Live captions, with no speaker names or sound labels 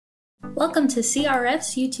Welcome to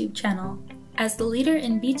CRF's YouTube channel. As the leader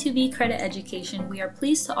in B2B credit education, we are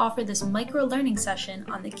pleased to offer this micro-learning session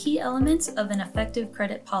on the key elements of an effective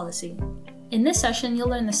credit policy. In this session, you'll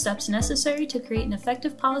learn the steps necessary to create an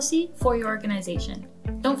effective policy for your organization.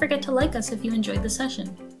 Don't forget to like us if you enjoyed the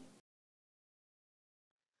session.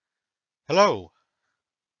 Hello,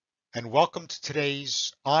 and welcome to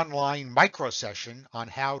today's online micro session on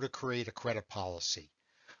how to create a credit policy.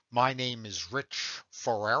 My name is Rich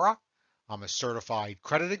Ferreira. I'm a certified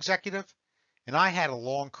credit executive, and I had a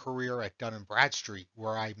long career at Dun & Bradstreet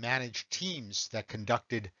where I managed teams that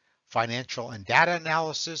conducted financial and data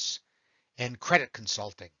analysis and credit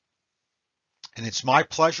consulting. And it's my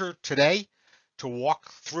pleasure today to walk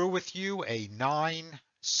through with you a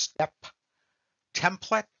 9-step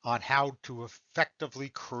template on how to effectively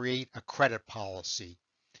create a credit policy.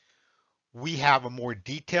 We have a more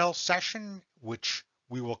detailed session, which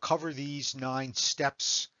we will cover these 9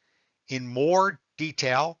 steps in more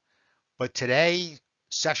detail, but today's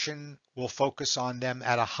session will focus on them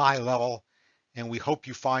at a high level, and we hope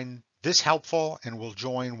you find this helpful and will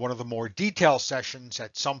join one of the more detailed sessions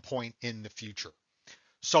at some point in the future.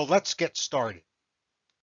 So let's get started.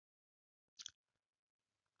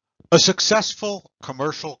 A successful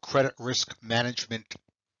commercial credit risk management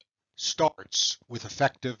starts with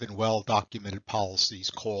effective and well-documented policies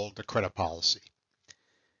called the credit policy.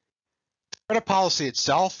 The credit policy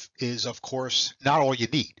itself is, of course, not all you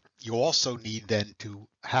need. You also need then to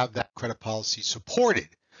have that credit policy supported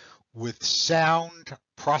with sound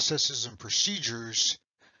processes and procedures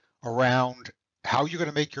around how you're going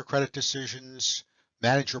to make your credit decisions,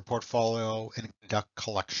 manage your portfolio, and conduct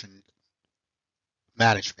collection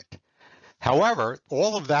management. However,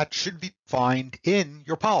 all of that should be defined in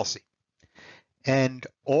your policy. And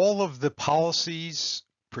all of the policies,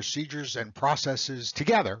 procedures, and processes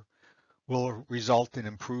together will result in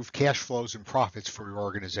improved cash flows and profits for your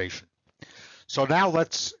organization. So now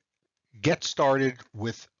let's get started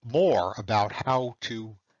with more about how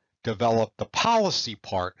to develop the policy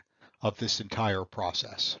part of this entire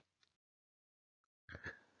process.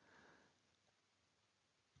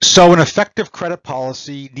 So an effective credit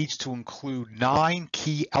policy needs to include 9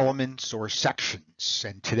 key elements or sections.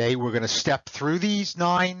 And today we're going to step through these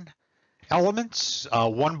 9 elements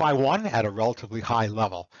one by one at a relatively high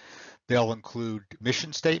level. They'll include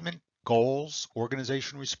mission statement, goals,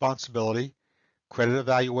 organization responsibility, credit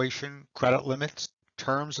evaluation, credit limits,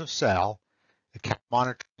 terms of sale, account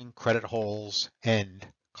monitoring, credit holds, and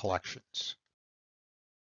collections.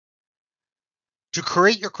 To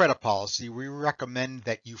create your credit policy, we recommend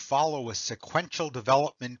that you follow a sequential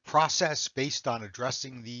development process based on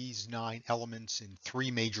addressing these 9 elements in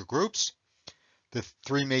 3 major groups. The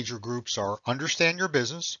 3 major groups are understand your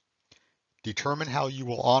business, determine how you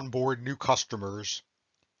will onboard new customers,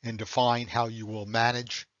 and define how you will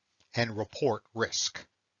manage and report risk.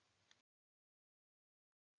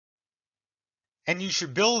 And you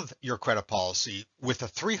should build your credit policy with a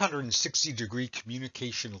 360-degree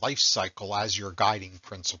communication life cycle as your guiding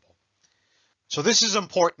principle. So this is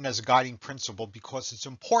important as a guiding principle because it's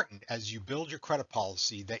important as you build your credit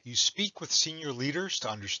policy that you speak with senior leaders to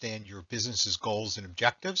understand your business's goals and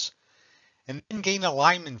objectives, and then gain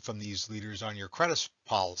alignment from these leaders on your credit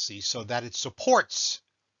policy so that it supports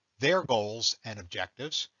their goals and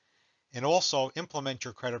objectives, and also implement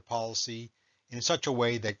your credit policy in such a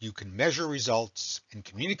way that you can measure results and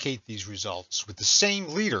communicate these results with the same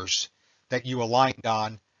leaders that you aligned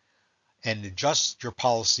on, and adjust your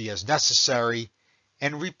policy as necessary,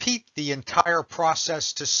 and repeat the entire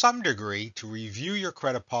process to some degree to review your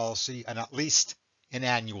credit policy on at least an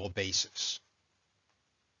annual basis.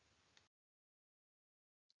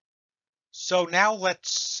 So now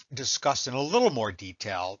let's discuss in a little more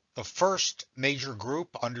detail the first major group,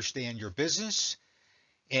 understand your business,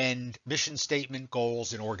 and mission statement,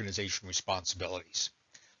 goals, and organization responsibilities.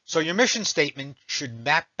 So your mission statement should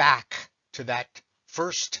map back to that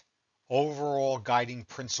first overall guiding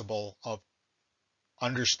principle of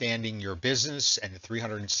understanding your business and the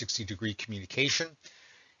 360-degree communication,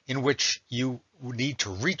 in which you need to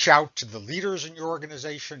reach out to the leaders in your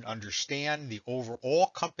organization, understand the overall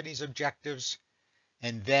company's objectives,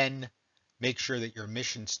 and then make sure that your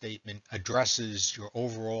mission statement addresses your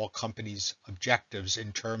overall company's objectives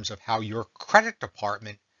in terms of how your credit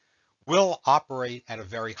department will operate at a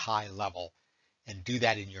very high level, and do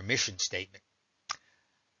that in your mission statement.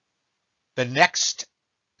 The next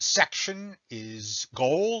section is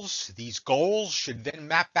goals. These goals should then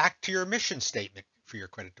map back to your mission statement for your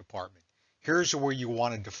credit department. Here's where you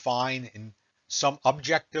want to define in some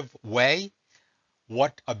objective way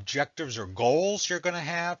what objectives or goals you're going to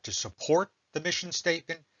have to support the mission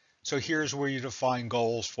statement, So here's where you define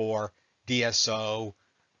goals for DSO,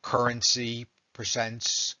 currency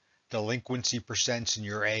percents, delinquency percents in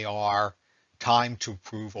your AR, time to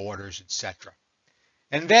approve orders, etc.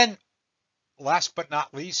 And then last but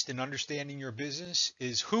not least, in understanding your business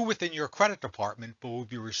is who within your credit department will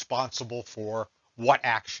be responsible for what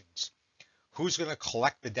actions. Who's going to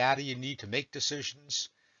collect the data you need to make decisions,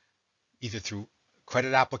 either through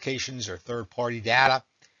credit applications or third-party data,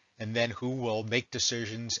 and then who will make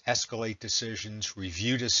decisions, escalate decisions,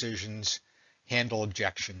 review decisions, handle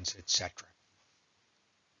objections, etc.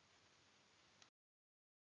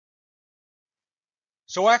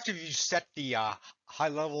 So after you set the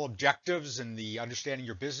high-level objectives and the understanding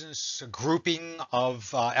your business grouping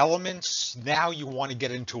of elements, now you want to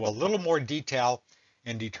get into a little more detail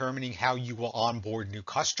in determining how you will onboard new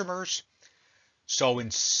customers. So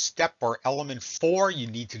in step or element 4, you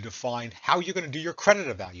need to define how you're going to do your credit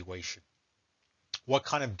evaluation. What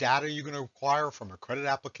kind of data are you going to require from a credit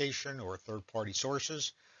application or third-party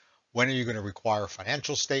sources? When are you going to require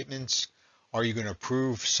financial statements? Are you going to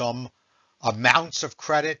approve some amounts of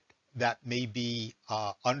credit that may be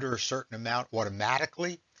under a certain amount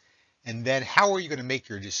automatically? And then how are you going to make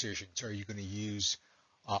your decisions? Are you going to use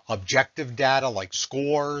objective data like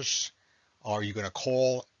scores? Are you going to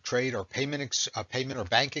call trade or payment or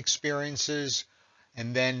bank experiences?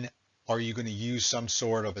 And then are you going to use some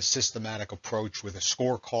sort of a systematic approach with a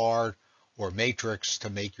scorecard or matrix to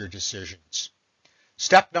make your decisions?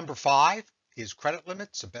 Step number 5 is credit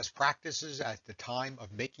limits. The best practices at the time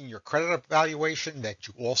of making your credit evaluation that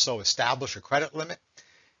you also establish a credit limit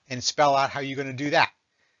and spell out how you're going to do that.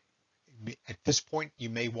 At this point, you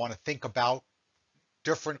may want to think about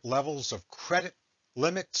different levels of credit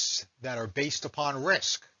limits that are based upon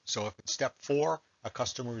risk. So if in step 4, a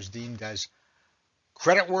customer is deemed as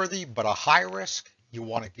creditworthy but a high risk, you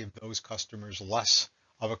want to give those customers less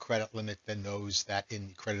of a credit limit than those that in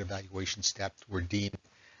the credit evaluation step were deemed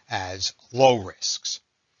as low risks.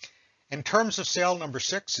 In terms of sale, number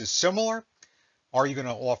 6 is similar. Are you going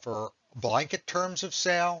to offer blanket terms of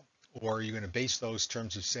sale, or are you going to base those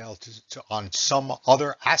terms of sale on some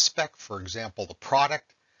other aspect? For example, the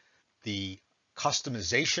product, the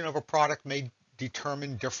customization of a product may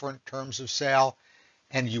determine different terms of sale,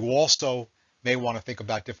 and you also may want to think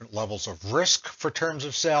about different levels of risk for terms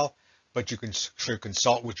of sale, but you should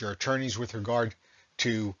consult with your attorneys with regard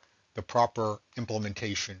to the proper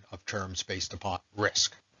implementation of terms based upon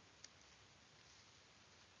risk.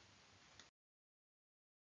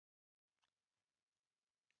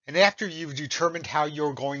 And after you've determined how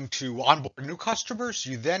you're going to onboard new customers,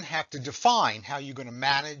 you then have to define how you're going to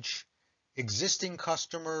manage existing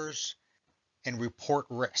customers and report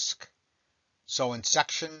risk. So in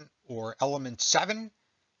section or element 7,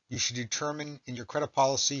 you should determine in your credit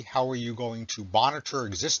policy, how are you going to monitor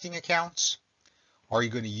existing accounts? Are you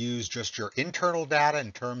going to use just your internal data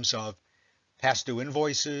in terms of past due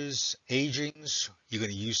invoices, agings? You're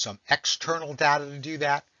going to use some external data to do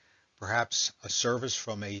that, perhaps a service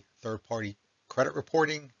from a third-party credit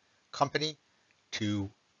reporting company to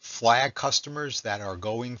flag customers that are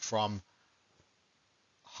going from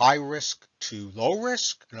high risk to low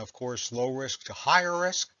risk, and of course, low risk to higher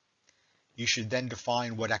risk. You should then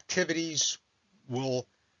define what activities will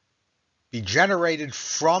be generated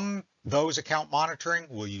from those account monitoring.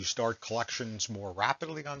 Will you start collections more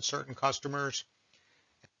rapidly on certain customers?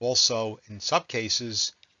 Also, in some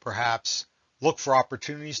cases, perhaps look for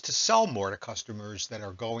opportunities to sell more to customers that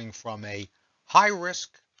are going from a high risk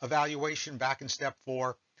evaluation back in step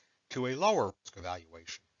 4 to a lower risk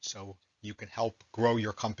evaluation. So you can help grow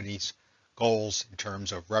your company's goals in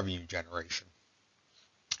terms of revenue generation.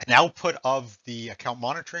 An output of the account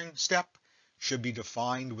monitoring step should be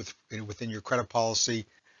defined within your credit policy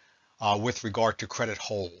with regard to credit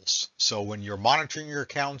holds. So when you're monitoring your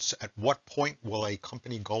accounts, at what point will a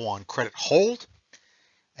company go on credit hold?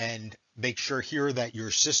 And make sure here that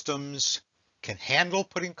your systems can handle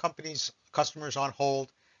putting customers on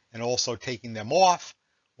hold and also taking them off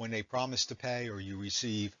when they promise to pay or you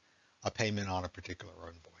receive a payment on a particular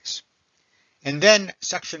invoice. And then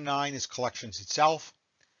section 9 is collections itself.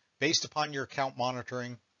 Based upon your account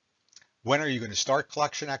monitoring, when are you going to start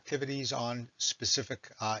collection activities on specific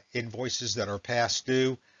invoices that are past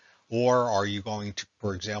due? Or are you going to,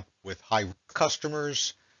 for example, with high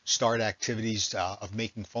customers, start activities of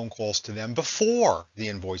making phone calls to them before the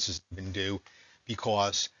invoices have been due,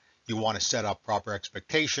 because you want to set up proper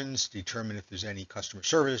expectations, determine if there's any customer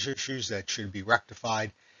service issues that should be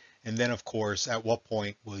rectified, and then, of course, at what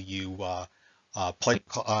point will you play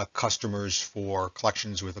customers for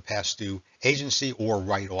collections with a past due agency or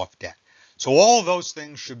write off debt. So all of those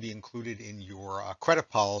things should be included in your credit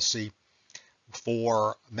policy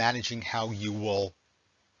for managing how you will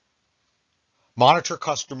monitor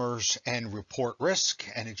customers and report risk.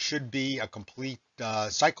 And it should be a complete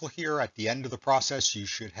cycle here. At the end of the process, you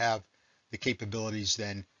should have the capabilities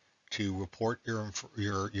then to report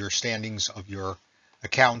your standings of your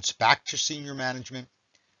accounts back to senior management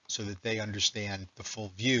so that they understand the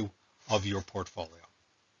full view of your portfolio.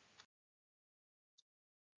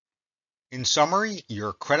 In summary,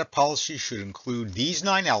 your credit policy should include these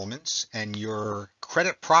 9 elements, and your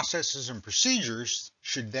credit processes and procedures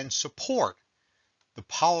should then support the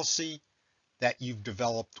policy that you've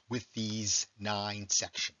developed with these 9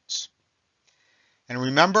 sections. And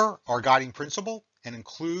remember our guiding principle, and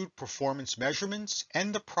include performance measurements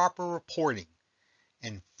and the proper reporting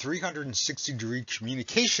and 360-degree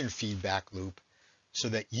communication feedback loop so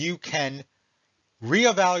that you can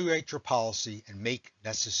reevaluate your policy and make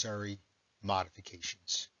necessary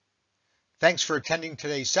modifications. Thanks for attending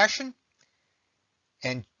today's session,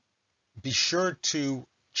 and be sure to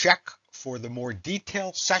check for the more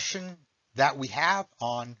detailed session that we have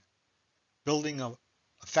on building an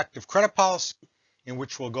effective credit policy, in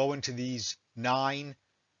which we'll go into these 9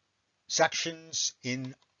 sections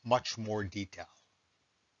in much more detail.